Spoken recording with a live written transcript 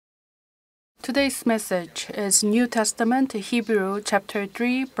Today's message is New Testament, Hebrew chapter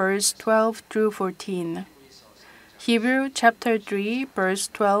 3, verse 12 through 14. Hebrew chapter 3, verse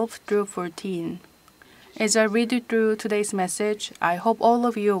 12 through 14. As I read through today's message, I hope all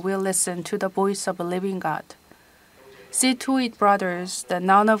of you will listen to the voice of a living God. See to it, brothers, that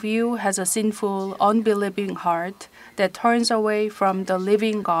none of you has a sinful, unbelieving heart that turns away from the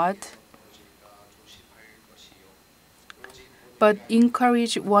living God, but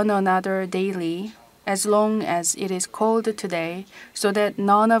encourage one another daily, as long as it is called today, so that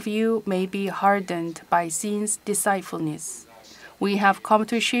none of you may be hardened by sin's deceitfulness. We have come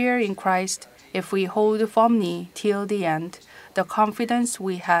to share in Christ if we hold firmly till the end the confidence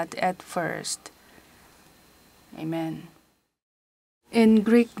we had at first. Amen. In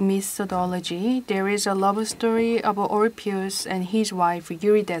Greek mythology, there is a love story of Orpheus and his wife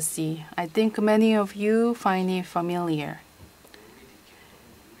Eurydice. I think many of you find it familiar.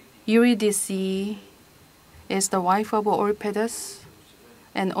 Eurydice is the wife of Orpheus,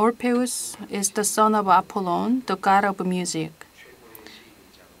 and Orpheus is the son of Apollon, the god of music.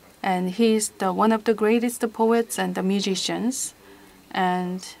 And he is one of the greatest poets and the musicians.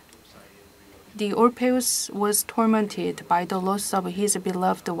 And the Orpheus was tormented by the loss of his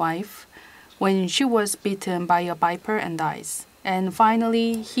beloved wife when she was bitten by a viper and dies. And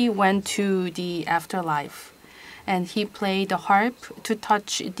finally, he went to the afterlife. And he played the harp to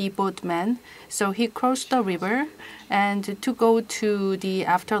touch the boatman. So he crossed the river, and to go to the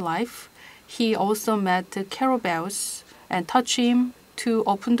afterlife, he also met caravels and touched him to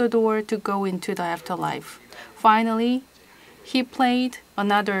open the door to go into the afterlife. Finally, he played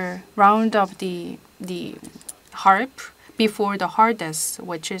another round of the harp before the Hades,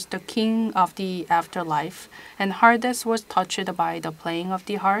 which is the king of the afterlife. And Hades was touched by the playing of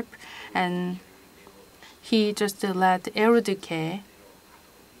the harp, and he just let Eurydice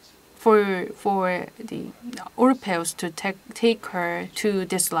for the Orpheus to take her to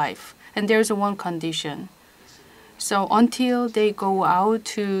this life. And there's one condition. So until they go out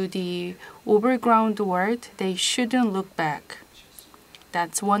to the overground world, they shouldn't look back.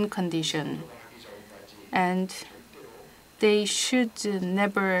 That's one condition. And they should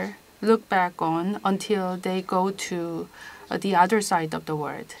never look back on until they go to the other side of the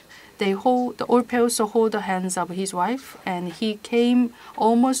world. The Orpheus hold the hands of his wife, and he came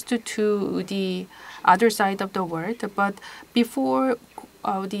almost to the other side of the world. But before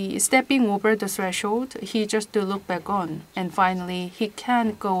the stepping over the threshold, he just looked back on, and finally he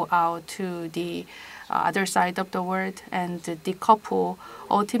can go out to the other side of the world, and the couple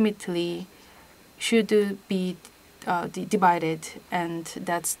ultimately should be divided, and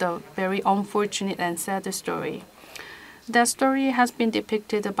that's the very unfortunate and sad story. That story has been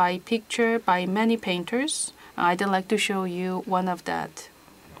depicted by picture by many painters. I'd like to show you one of that.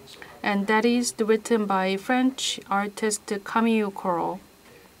 And that is written by French artist Kyeong Jin.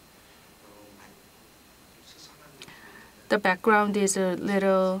 The background is a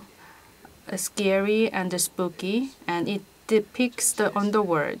little scary and spooky, and it depicts the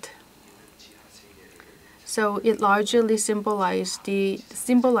underworld. So it largely symbolizes the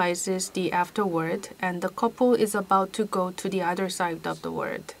afterworld, and the couple is about to go to the other side of the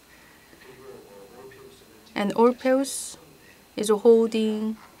world. And Orpheus is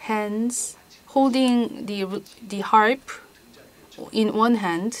holding the harp in one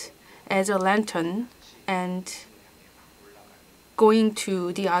hand as a lantern and going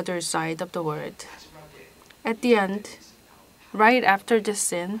to the other side of the world. At the end, right after the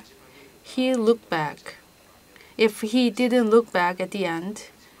scene, he looked back. If he didn't look back at the end,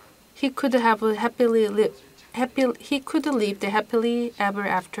 he could have lived happily ever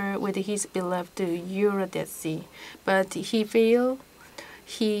after with his beloved Eurydice. But he failed.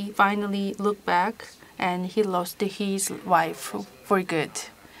 He finally looked back, and he lost his wife for good.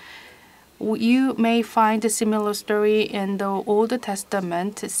 You may find a similar story in the Old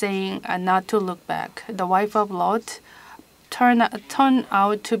Testament saying not to look back. The wife of Lot turned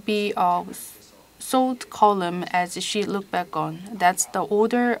out to be a salt column as she looked back on. That's the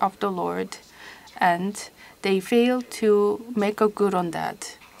order of the Lord, and they failed to make a good on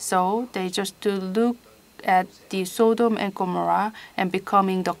that. So they just look at the Sodom and Gomorrah and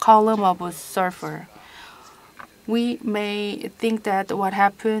becoming the column of sulfur. We may think that what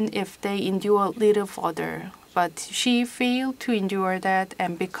happened if they endure a little further, but she failed to endure that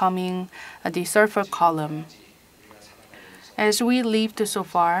and becoming the sulfur column. As we lived so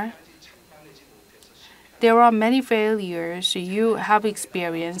far, there are many failures you have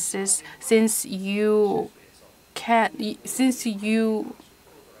experienced since you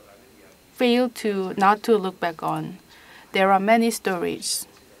fail to not to look back on. There are many stories.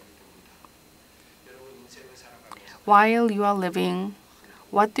 while you are living,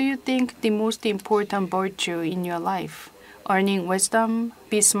 what do you think the most important virtue in your life? Earning wisdom,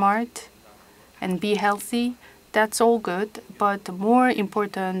 be smart, and be healthy? That's all good, but the more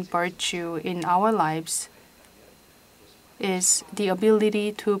important virtue in our lives is the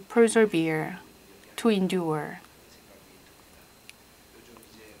ability to persevere, to endure.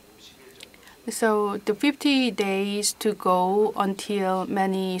 So the 50 days to go until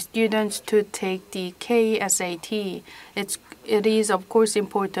many students to take the KSAT, it is of course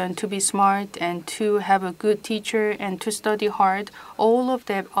important to be smart and to have a good teacher and to study hard. All of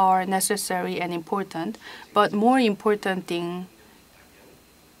them are necessary and important, but more important thing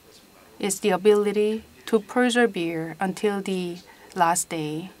is the ability to persevere until the last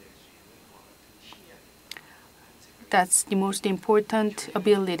day. That's the most important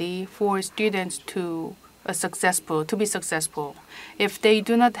ability for students to be successful. If they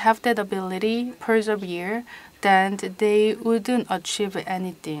do not have that ability, persevere, then they wouldn't achieve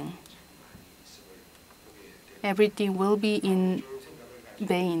anything. Everything will be in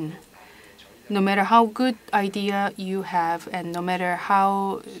vain. No matter how good idea you have and no matter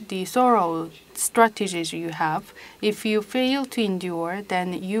how the thorough strategies you have, if you fail to endure,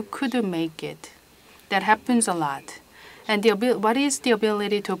 then you couldn't make it. That happens a lot. And what is the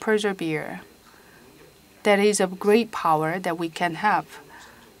ability to persevere? That is a great power that we can have.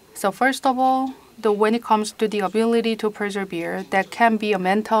 So first of all, when it comes to the ability to persevere, that can be a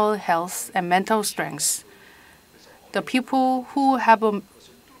mental health and mental strength. The people who have a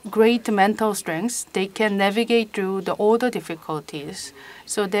great mental strength, they can navigate through all the difficulties.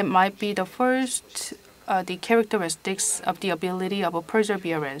 So that might be the first, the characteristics of the ability of a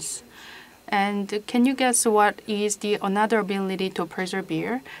perseverance. And can you guess what is the another ability to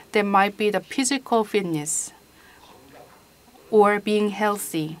persevere? That might be the physical fitness or being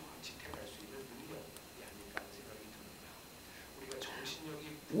healthy.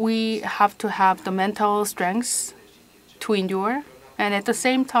 We have to have the mental strength to endure, and at the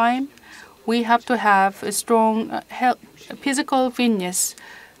same time, we have to have a strong physical fitness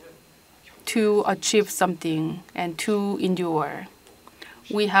to achieve something and to endure.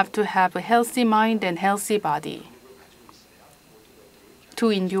 We have to have a healthy mind and healthy body to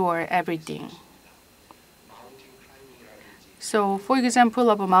endure everything. So, for example,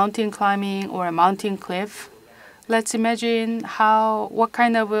 of a mountain climbing or a mountain cliff, let's imagine what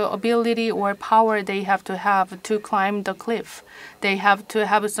kind of ability or power they have to climb the cliff. They have to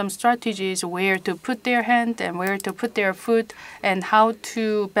have some strategies where to put their hand and where to put their foot and how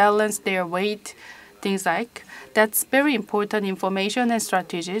to balance their weight, things like. That's very important information and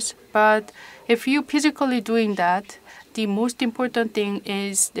strategies. But if you physically doing that, the most important thing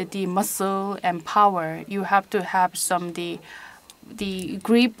is the muscle and power. You have to have the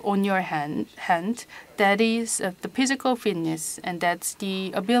grip on your hand. That is the physical fitness, and that's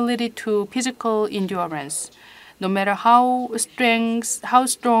the ability to physical endurance. No matter how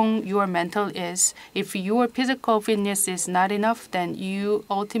strong your mental is, if your physical fitness is not enough, then you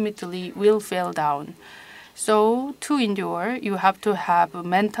ultimately will fall down. So to endure, you have to have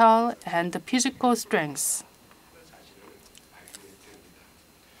mental and physical strength.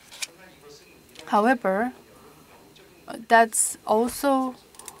 However, that's also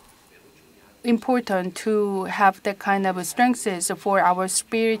important to have that kind of strengths for our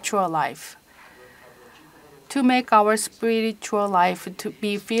spiritual life. To make our spiritual life to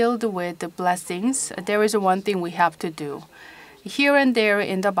be filled with blessings, there is one thing we have to do. Here and there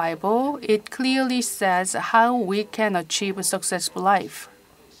in the Bible, it clearly says how we can achieve a successful life.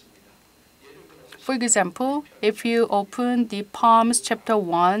 For example, if you open the Psalms chapter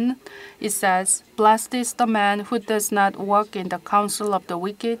 1, it says, "Blessed is the man who does not walk in the counsel of the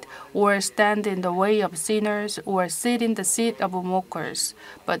wicked, or stand in the way of sinners, or sit in the seat of mockers.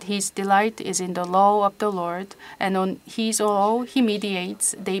 But his delight is in the law of the Lord, and on his law he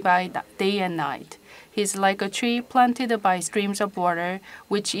meditates day and night. He is like a tree planted by streams of water,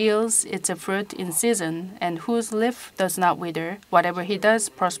 which yields its fruit in season, and whose leaf does not wither. Whatever he does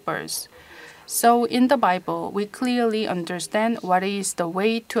prospers." So in the Bible, we clearly understand what is the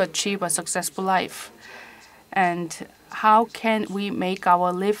way to achieve a successful life, and how can we make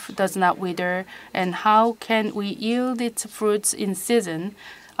our leaf does not wither, and how can we yield its fruits in season.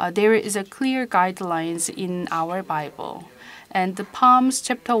 There is a clear guidelines in our Bible. And the Psalms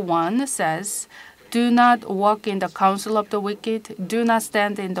chapter 1 says, "Do not walk in the counsel of the wicked, do not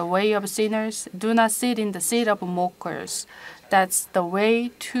stand in the way of sinners, do not sit in the seat of mockers." That's the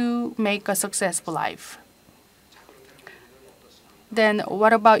way to make a successful life. Then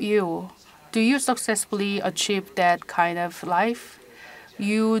what about you? Do you successfully achieve that kind of life?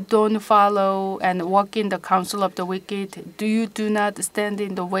 You don't follow and walk in the counsel of the wicked. You do not stand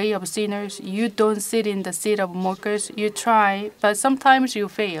in the way of sinners. You don't sit in the seat of mockers. You try, but sometimes you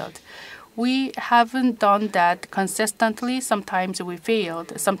failed. We haven't done that consistently. Sometimes we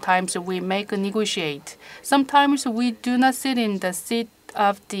failed. Sometimes we make a negotiate. Sometimes we do not sit in the seat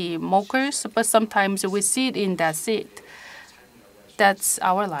of the mockers, but sometimes we sit in that seat. That's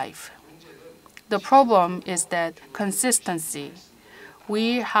our life. The problem is that consistency.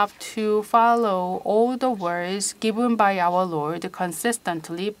 We have to follow all the words given by our Lord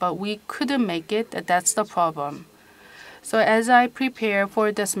consistently, but we couldn't make it. That's the problem. So as I prepare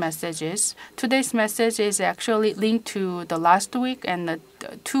for these messages, today's message is actually linked to the last week and the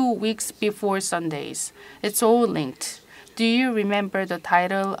 2 weeks before Sundays. It's all linked. Do you remember the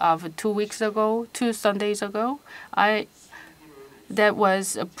title of 2 weeks ago, 2 Sundays ago? That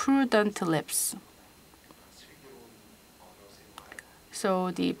was Prudent Lips.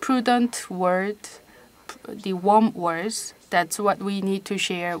 So the prudent word, the warm words, that's what we need to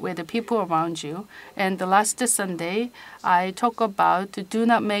share with the people around you. And the last Sunday, I talk about do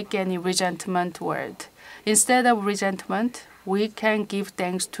not make any resentment word. Instead of resentment, we can give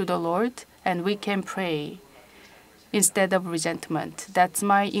thanks to the Lord and we can pray instead of resentment. That's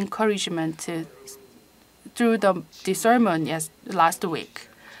my encouragement through the sermon last week.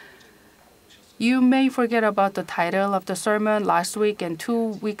 You may forget about the title of the sermon last week and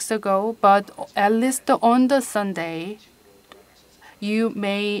 2 weeks ago, but at least on the Sunday, you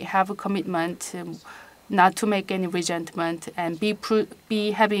may have a commitment not to make any resentment and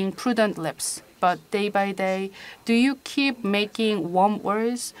be having prudent lips. But day by day, do you keep making warm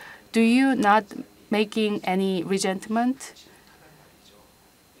words? Do you not making any resentment?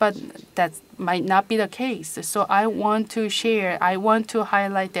 But that might not be the case. So I want to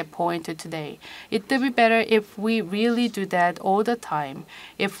highlight that point today. It would be better if we really do that all the time.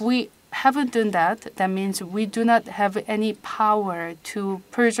 If we haven't done that, that means we do not have any power to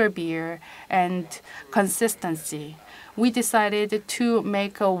persevere and consistency. We decided to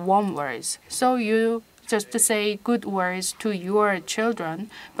make a warm words. So you just to say good words to your children,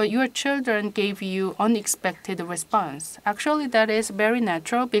 but your children gave you unexpected response. Actually, that is very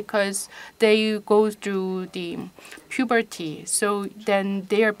natural because they go through the puberty. So then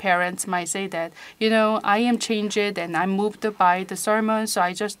their parents might say that, I am changed and I'm moved by the sermon, so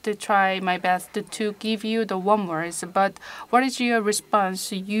I just try my best to give you the warm words. But what is your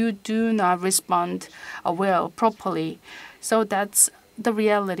response? You do not respond well, properly. So that's the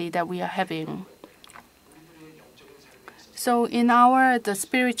reality that we are having. So in the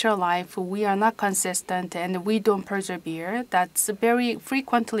spiritual life, we are not consistent and we don't persevere. That's very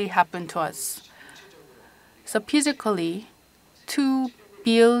frequently happen to us. So physically, to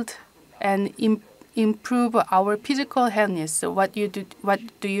build and improve our physical healthness, what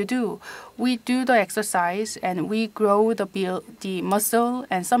do you do? We do the exercise and we grow the muscle,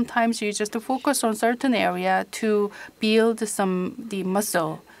 and sometimes you just focus on certain area to build the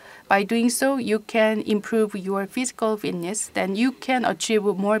muscle. By doing so, you can improve your physical fitness. Then you can achieve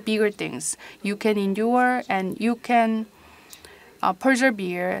more bigger things. You can endure and you can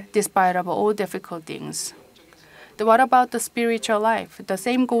persevere despite of all difficult things. What about the spiritual life? The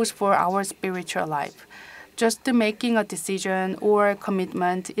same goes for our spiritual life. Just making a decision or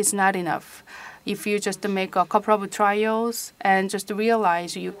commitment is not enough. If you just make a couple of trials and just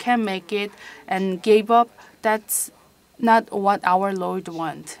realize you can make it and give up, that's not what our Lord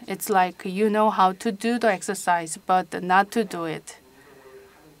wants. It's like you know how to do the exercise, but not to do it.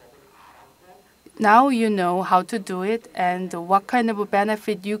 Now you know how to do it and what kind of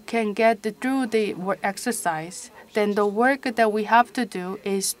benefit you can get through the exercise. Then the work that we have to do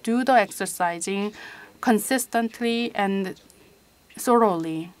is do the exercising consistently and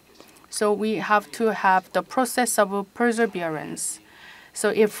thoroughly. So we have to have the process of perseverance. So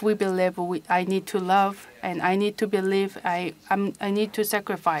if we believe I need to love and I need to believe I need to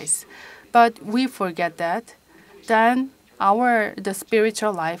sacrifice, but we forget that, then the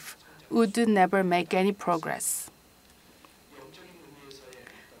spiritual life would never make any progress.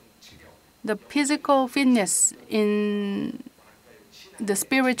 The physical fitness in the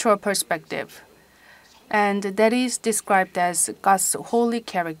spiritual perspective, and that is described as God's holy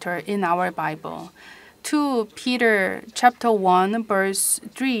character in our Bible. 2 Peter chapter 1 verse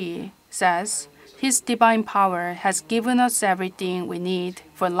 3 says, His divine power has given us everything we need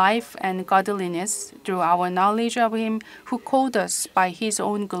for life and godliness through our knowledge of Him who called us by His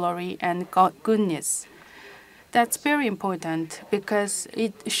own glory and goodness. That's very important because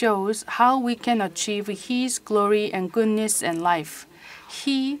it shows how we can achieve His glory and goodness and life.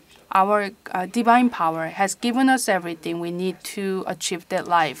 He our divine power has given us everything we need to achieve that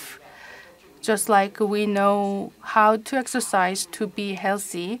life. Just like we know how to exercise to be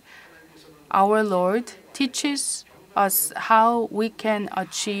healthy, our Lord teaches us how we can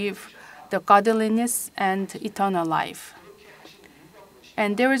achieve the godliness and eternal life.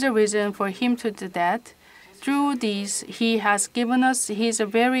 And there is a reason for Him to do that. Through these, He has given us His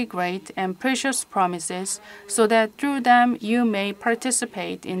very great and precious promises, so that through them you may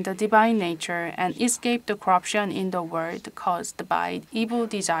participate in the divine nature and escape the corruption in the world caused by evil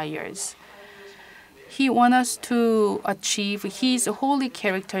desires. He wants us to achieve His holy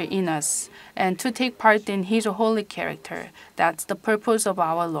character in us and to take part in His holy character. That's the purpose of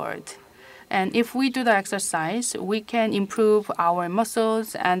our Lord. And if we do the exercise, we can improve our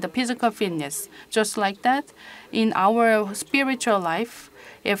muscles and the physical fitness. Just like that, in our spiritual life,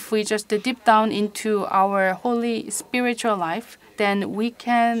 if we just dip down into our holy spiritual life, then we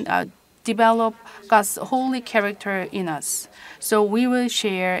can develop God's holy character in us. So we will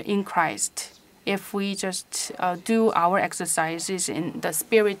share in Christ if we just do our exercises in the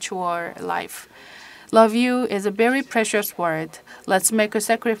spiritual life. Love you is a very precious word. Let's make a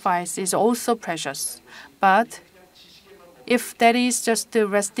sacrifice is also precious. But if that is just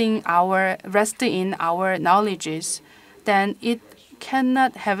rest in our knowledges, then it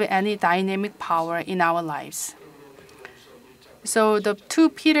cannot have any dynamic power in our lives. So the 2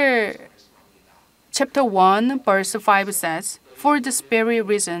 Peter chapter 1 verse 5 says, "For this very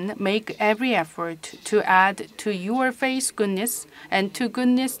reason, make every effort to add to your faith goodness, and to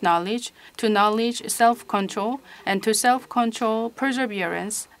goodness knowledge, to knowledge self-control, and to self-control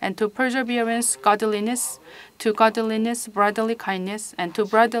perseverance, and to perseverance godliness, to godliness brotherly kindness, and to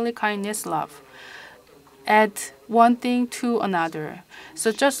brotherly kindness love." Add one thing to another.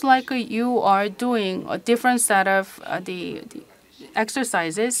 So just like you are doing a different set of the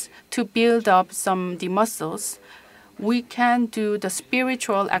exercises to build up the muscles, we can do the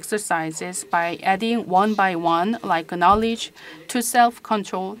spiritual exercises by adding one by one, like knowledge to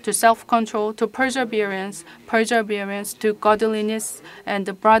self-control, to perseverance, to godliness,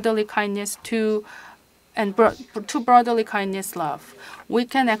 and brotherly kindness to brotherly kindness love. We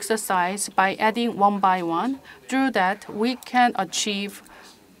can exercise by adding one by one. Through that, we can achieve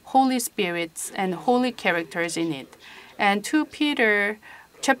Holy Spirits and holy characters in it. And 2 Peter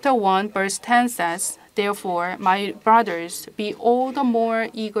chapter 1 verse 10 says, "Therefore, my brothers, be all the more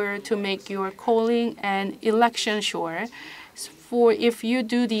eager to make your calling and election sure. For if you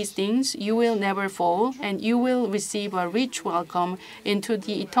do these things, you will never fall, and you will receive a rich welcome into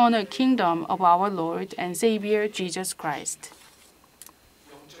the eternal kingdom of our Lord and Savior Jesus Christ."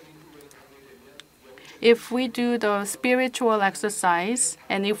 If we do the spiritual exercise,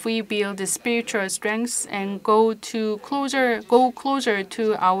 and if we build the spiritual strengths and go closer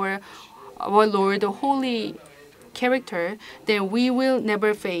to our Lord, the holy character, then we will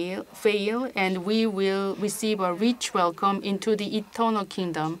never fail, and we will receive a rich welcome into the eternal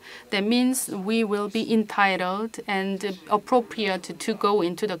kingdom. That means we will be entitled and appropriate to go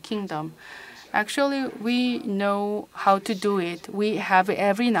into the kingdom. Actually, we know how to do it. We have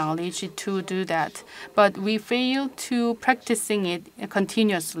every knowledge to do that, but we fail to practicing it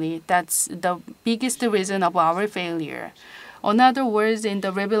continuously. That's the biggest reason of our failure. Another words in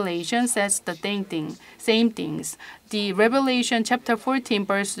the Revelation says the same things. The Revelation chapter 14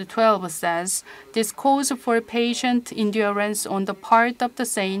 verse 12 says, "This calls for patient endurance on the part of the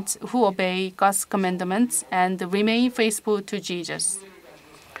saints who obey God's commandments and remain faithful to Jesus."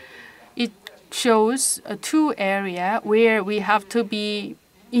 It shows two areas where we have to be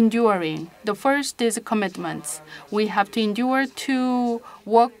enduring. The first is commandments. We have to endure to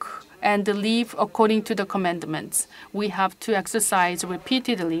walk and live according to the commandments. We have to exercise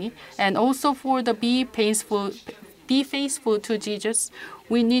repeatedly, and also for the be faithful to Jesus,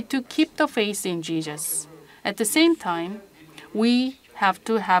 we need to keep the faith in Jesus. At the same time, we have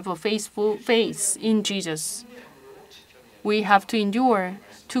to have a faithful faith in Jesus. We have to endure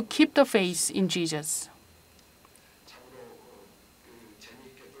to keep the faith in Jesus.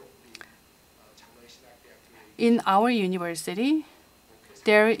 In our university,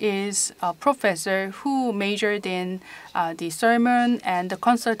 there is a professor who majored in the sermon and the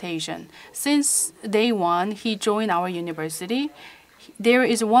consultation. Since day one, he joined our university. There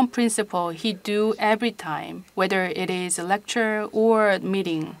is one principle he do every time, whether it is a lecture or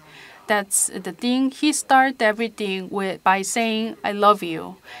meeting. That's the thing. He started everything by saying, I love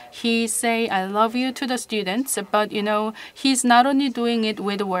you. He say, I love you to the students, but he's not only doing it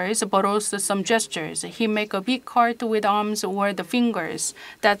with words, but also some gestures. He make a big heart with arms or the fingers.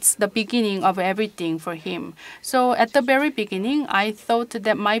 That's the beginning of everything for him. So at the very beginning, I thought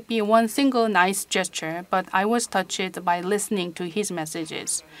that might be one single nice gesture, but I was touched by listening to his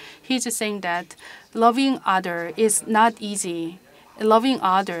messages. He's saying that loving other is not easy. Loving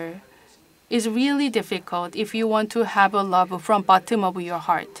other is really difficult if you want to have a love from bottom of your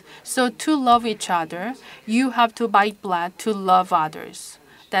heart. So to love each other, you have to bite blood to love others.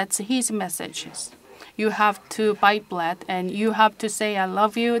 That's his messages. You have to bite blood and you have to say, I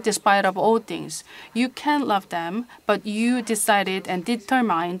love you despite of all things. You can love them, but you decided and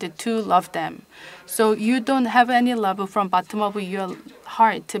determined to love them. So you don't have any love from bottom of your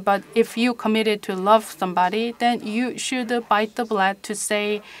heart, but if you committed to love somebody, then you should bite the blood to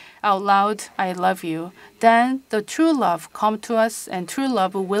say out loud, I love you. Then the true love come to us and true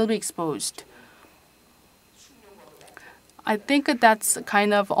love will be exposed. I think that's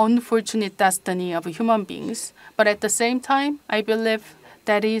kind of unfortunate destiny of human beings, but at the same time, I believe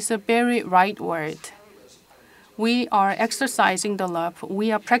that is a very right word. We are exercising the love.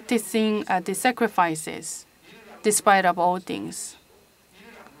 We are practicing the sacrifices, despite of all things.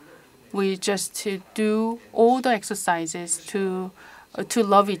 We just do all the exercises to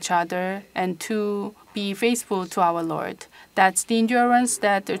love each other and to be faithful to our Lord. That's the endurance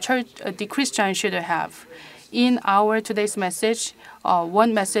that the Christian should have. In our today's message,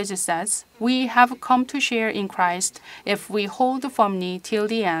 one message says, we have come to share in Christ if we hold firmly till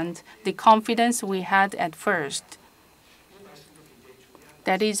the end the confidence we had at first.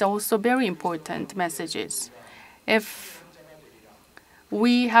 That is also very important messages. If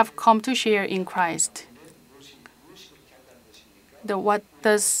we have come to share in Christ, what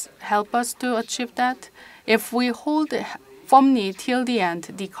does help us to achieve that? If we hold firmly till the end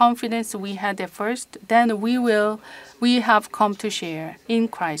the confidence we had at first, then we have come to share in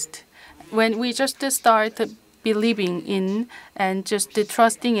Christ. When we just start believing in and just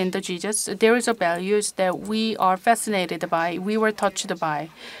trusting in the Jesus, there is a values that we are fascinated by, we were touched by.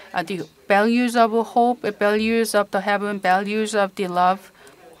 The values of hope, values of the heaven, values of the love,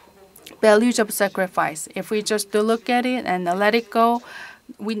 values of sacrifice. If we just look at it and let it go,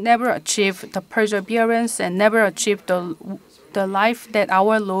 we never achieve the perseverance and never achieve the life that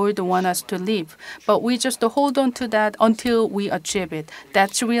our Lord wants us to live. But we just hold on to that until we achieve it.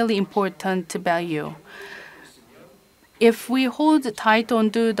 That's really important value. If we hold tight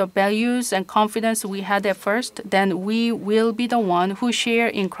onto the values and confidence we had at first, then we will be the one who share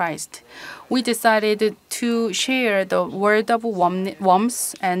in Christ. We decided to share the word of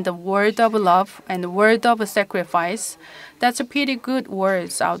warmth and the word of love and the word of sacrifice. That's a pretty good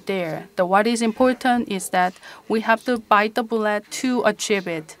words out there. What is important is that we have to bite the bullet to achieve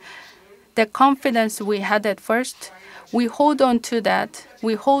it. The confidence we had at first, we hold on to that.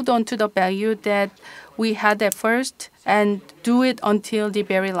 We hold on to the value that we had at first and do it until the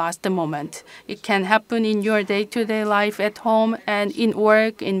very last moment. It can happen in your day-to-day life at home and in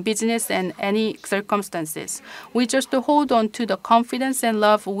work, in business, and any circumstances. We just hold on to the confidence and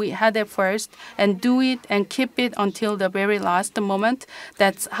love we had at first and do it and keep it until the very last moment.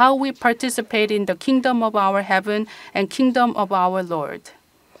 That's how we participate in the kingdom of our heaven and kingdom of our Lord.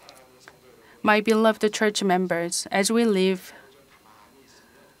 My beloved church members, as we live,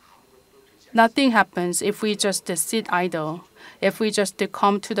 nothing happens if we just sit idle. If we just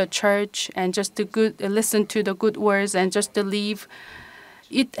come to the church and just listen to the good words and just leave,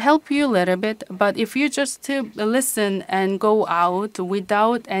 it helps you a little bit. But if you just listen and go out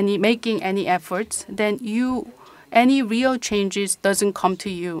without making any efforts, then any real changes doesn't come to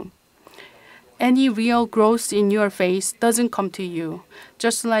you. Any real growth in your faith doesn't come to you.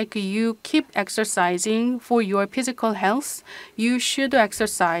 Just like you keep exercising for your physical health, you should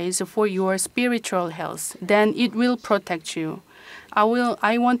exercise for your spiritual health. Then it will protect you.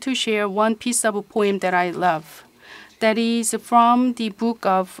 I want to share one piece of a poem that I love. That is from the book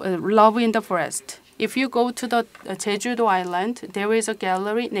of Love in the Forest. If you go to the Jeju-do Island, there is a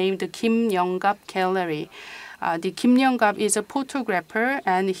gallery named Kyeong Gallery. The Kim Young-gap is a photographer,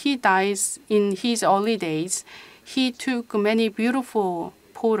 and he dies in his early days. He took many beautiful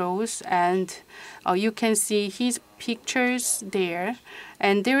photos, and you can see his pictures there.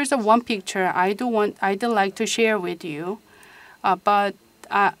 And there is one picture I'd like to share with you, but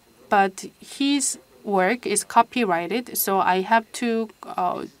his work is copyrighted, so I have to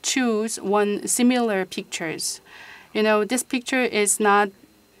choose one similar pictures. This picture is not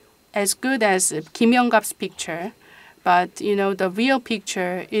as good as Kim Young-gap's picture, But the real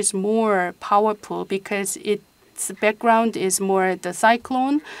picture is more powerful because its background is more the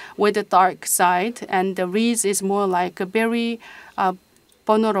cyclone with the dark side, and the reeds is more like a very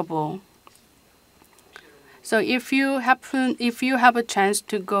vulnerable. So if you have a chance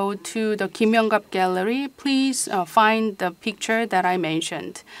to go to the Kyeong Jin Gallery, please find the picture that I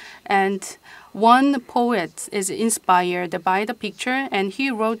mentioned. And one poet is inspired by the picture, and he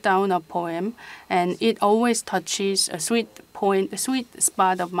wrote down a poem, and it always touches a sweet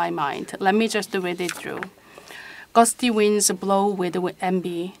spot of my mind. Let me just read it through. Gusty winds blow with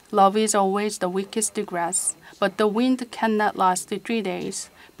envy. Love is always the weakest grass, but the wind cannot last 3 days.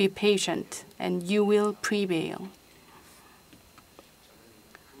 Be patient, and you will prevail.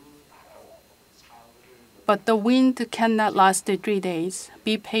 But the wind cannot last 3 days.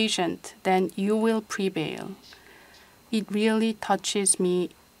 Be patient, then you will prevail. It really touches me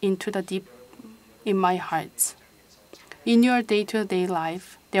into the deep in my heart. In your day-to-day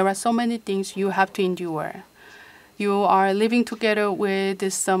life, there are so many things you have to endure. You are living together with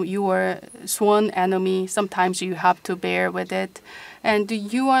your sworn enemy. Sometimes you have to bear with it. And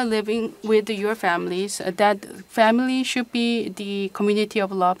you are living with your families. That family should be the community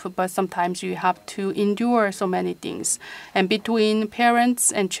of love, but sometimes you have to endure so many things. And between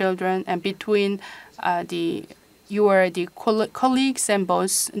parents and children, and between the colleagues and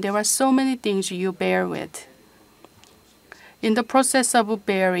boss, there are so many things you bear with. In the process of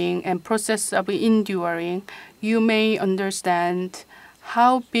bearing and process of enduring, you may understand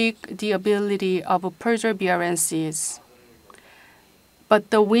how big the ability of perseverance is.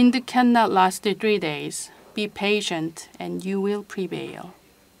 But the wind cannot last 3 days. Be patient, and you will prevail.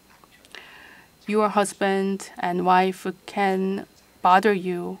 Your husband and wife can bother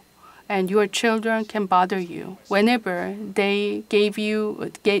you, and your children can bother you. Whenever they give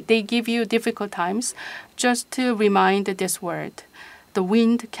you difficult times, just to remind this word. The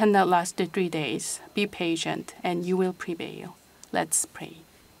wind cannot last 3 days. Be patient, and you will prevail. Let's pray.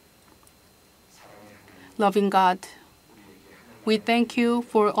 Loving God, we thank you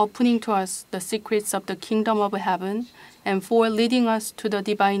for opening to us the secrets of the kingdom of heaven and for leading us to the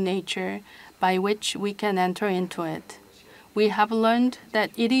divine nature by which we can enter into it. We have learned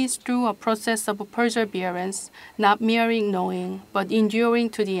that it is through a process of perseverance, not merely knowing, but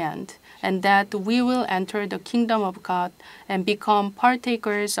enduring to the end, and that we will enter the kingdom of God and become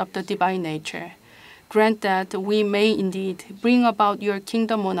partakers of the divine nature. Grant that we may indeed bring about your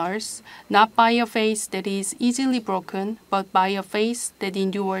kingdom on earth, not by a faith that is easily broken, but by a faith that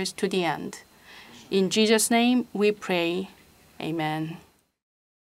endures to the end. In Jesus' name we pray. Amen.